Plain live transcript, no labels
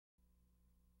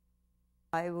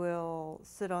I will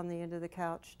sit on the end of the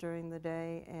couch during the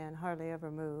day and hardly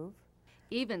ever move.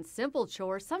 Even simple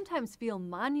chores sometimes feel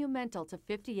monumental to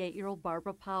 58-year-old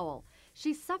Barbara Powell.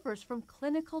 She suffers from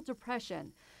clinical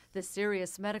depression. The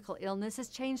serious medical illness has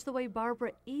changed the way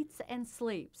Barbara eats and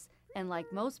sleeps. And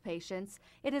like most patients,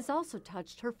 it has also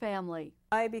touched her family.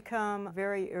 I become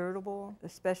very irritable,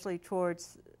 especially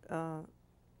towards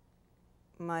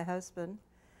my husband.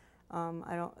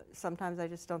 Sometimes I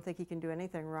just don't think he can do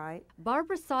anything right.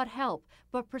 Barbara sought help,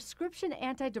 but prescription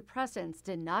antidepressants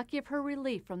did not give her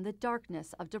relief from the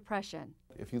darkness of depression.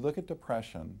 If you look at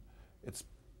depression,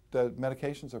 the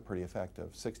medications are pretty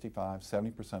effective.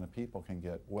 65–70% of people can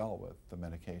get well with the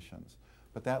medications.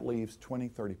 But that leaves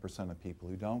 20–30% of people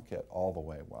who don't get all the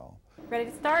way well.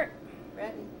 Ready to start?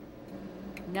 Ready.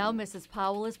 Now Mrs.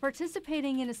 Powell is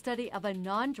participating in a study of a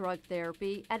non-drug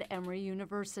therapy at Emory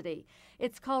University.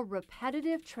 It's called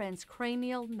repetitive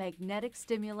transcranial magnetic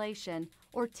stimulation,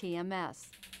 or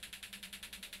TMS.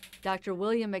 Dr.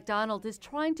 William McDonald is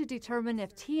trying to determine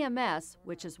if TMS,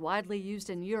 which is widely used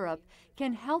in Europe,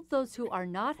 can help those who are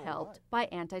not helped by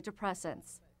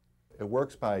antidepressants. It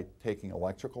works by taking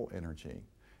electrical energy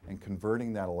and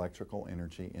converting that electrical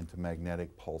energy into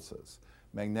magnetic pulses.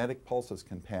 Magnetic pulses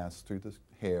can pass through the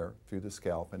hair, through the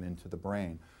scalp, and into the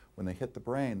brain. When they hit the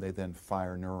brain, they then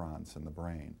fire neurons in the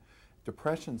brain.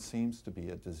 Depression seems to be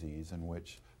a disease in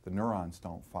which the neurons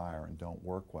don't fire and don't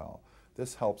work well.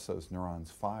 This helps those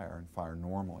neurons fire and fire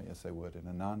normally as they would in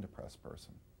a non-depressed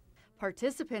person.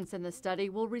 Participants in the study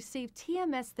will receive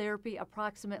TMS therapy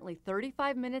approximately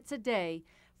 35 minutes a day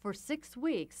for 6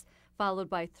 weeks, followed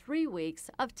by 3 weeks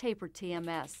of tapered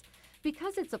TMS.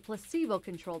 Because it's a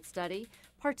placebo-controlled study,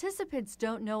 participants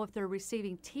don't know if they're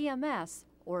receiving TMS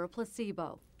or a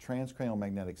placebo. Transcranial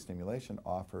magnetic stimulation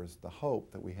offers the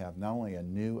hope that we have not only a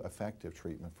new effective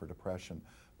treatment for depression,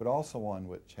 but also one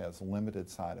which has limited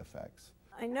side effects.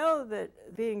 I know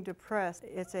that being depressed,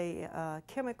 it's a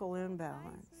chemical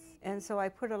imbalance, and so I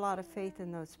put a lot of faith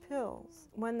in those pills.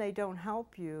 When they don't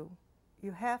help you,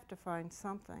 you have to find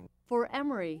something. For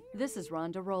Emory, this is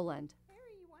Rhonda Rowland.